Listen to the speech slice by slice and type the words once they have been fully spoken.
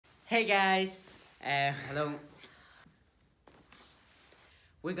Hey guys, Hello.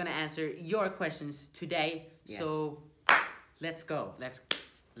 we're gonna answer your questions today. Yes. So let's go. Let's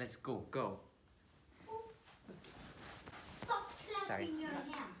go. Go. Stop clapping Sorry. your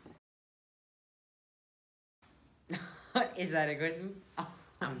hands. Is that a question? Oh,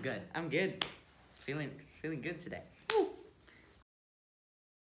 I'm good. I'm good. Feeling good today.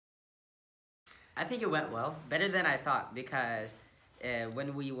 I think it went well, better than I thought, because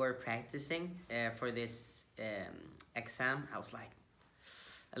when we were practicing for this exam, I was like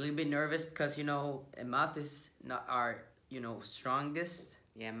a little bit nervous because math is not our strongest.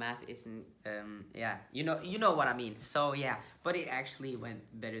 Yeah, math isn't. Yeah, you know what I mean. So yeah, but it actually went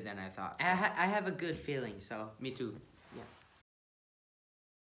better than I thought. I have a good feeling. So Me too.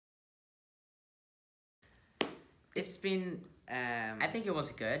 it's been. I think it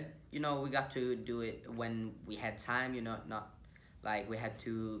was good. We got to do it when we had time. Not like we had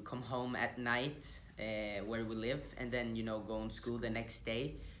to come home at night where we live, and then go on school the next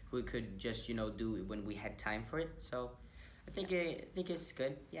day. We could just do it when we had time for it. So I think it's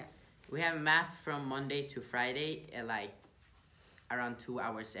good. Yeah. We have math from Monday to Friday, like around 2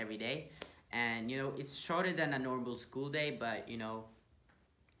 hours every day, and it's shorter than a normal school day, but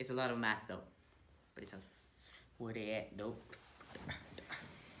it's a lot of math though. But it's okay. Where they at? Nope.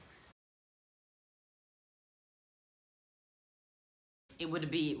 It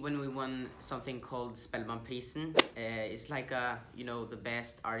would be when we won something called Spellemannprisen. It's like the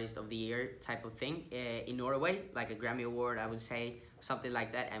best artist of the year type of thing in Norway, like a Grammy award, I would say, something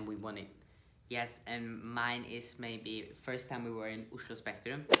like that, and we won it. Yes, and mine is maybe first time we were in Oslo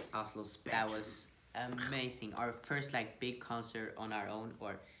Spektrum. Oslo Spectrum. That was amazing. Our first big concert on our own,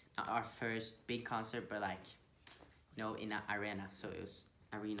 or not our first big concert, but in an arena. So it was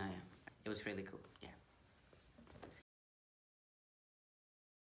Arena, yeah. it was really cool. Yeah.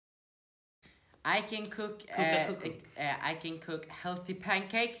 I can cook. I can cook healthy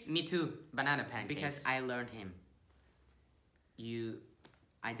pancakes. Me too. Banana pancakes. Because I learned him.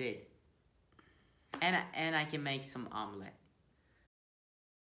 I did. And I can make some omelet.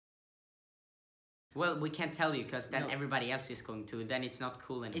 Well, we can't tell you because then No. everybody else is going to. Then it's not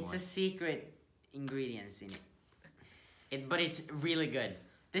cool anymore. It's a secret ingredients in it. But it's really good.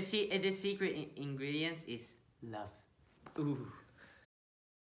 The secret ingredients is love. Ooh.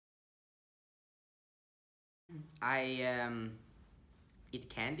 I eat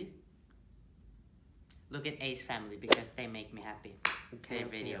candy. Look at Ace Family because they make me happy. Their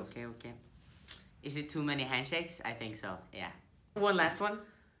videos. Okay. Is it too many handshakes? I think so. Yeah. One last one.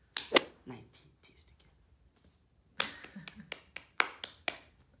 19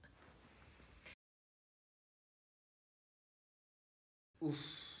 Oof.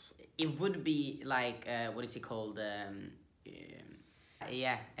 It would be like what is it called?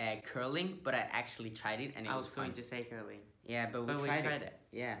 Curling. But I actually tried it and it I was was going fun. to say curling. Yeah, but But we we tried, tried it. it.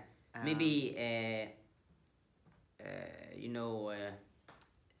 Yeah. Um, Maybe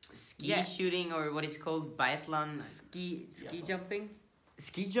ski Yeah. shooting, or what is called biathlon. Ski jumping.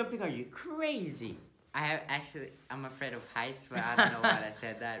 Ski jumping? Are you crazy? I'm afraid of heights, but I don't know why I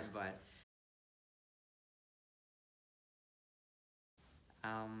said that, but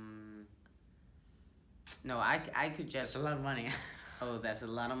No, I could just. it's a lot of money. Oh, that's a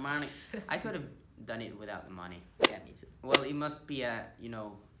lot of money. I could have done it without the money. Yeah, me too. Well, it must be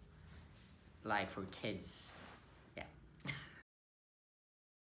like for kids. Yeah.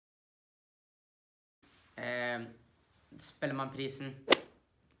 Spellemannprisen.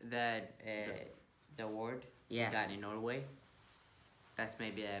 The award Yeah. we got in Norway. That's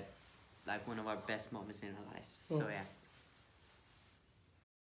maybe one of our best moments in our lives. So yeah.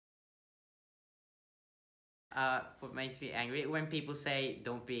 What makes me angry when people say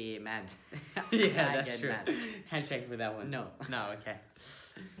 "Don't be mad." Yeah, I that's get true. mad. Handshake for that one. No. No, okay.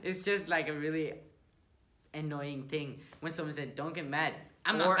 It's just like a really annoying thing when someone said, "Don't get mad."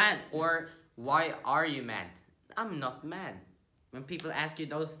 I'm not Or- mad. Or why are you mad? I'm not mad. When people ask you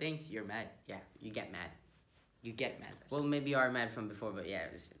those things, you're mad. Yeah, you get mad. You get mad. Well, maybe you are mad from before, but yeah,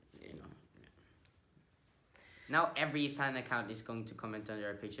 Now every fan account is going to comment under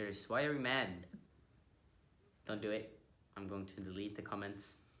our pictures. Why are you mad? Don't do it. I'm going to delete the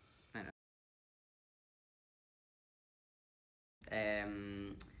comments. I know.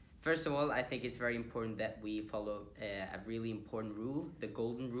 First of all, I think it's very important that we follow a really important rule, the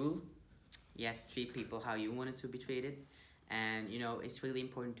golden rule. Yes, treat people how you wanted to be treated. And, it's really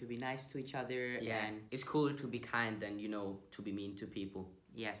important to be nice to each other. Yeah, And it's cooler to be kind than, to be mean to people.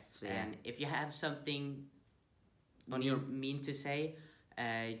 yes, So, yeah. and if you have something On your- mean to say,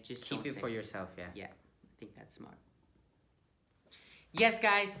 just Keep don't it say for yourself, yeah. Yeah, I think that's smart. Yes,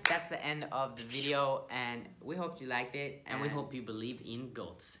 guys, that's the end of the video, and we hope you liked it. And we hope you believe in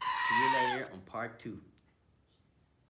goats. See you later on part 2.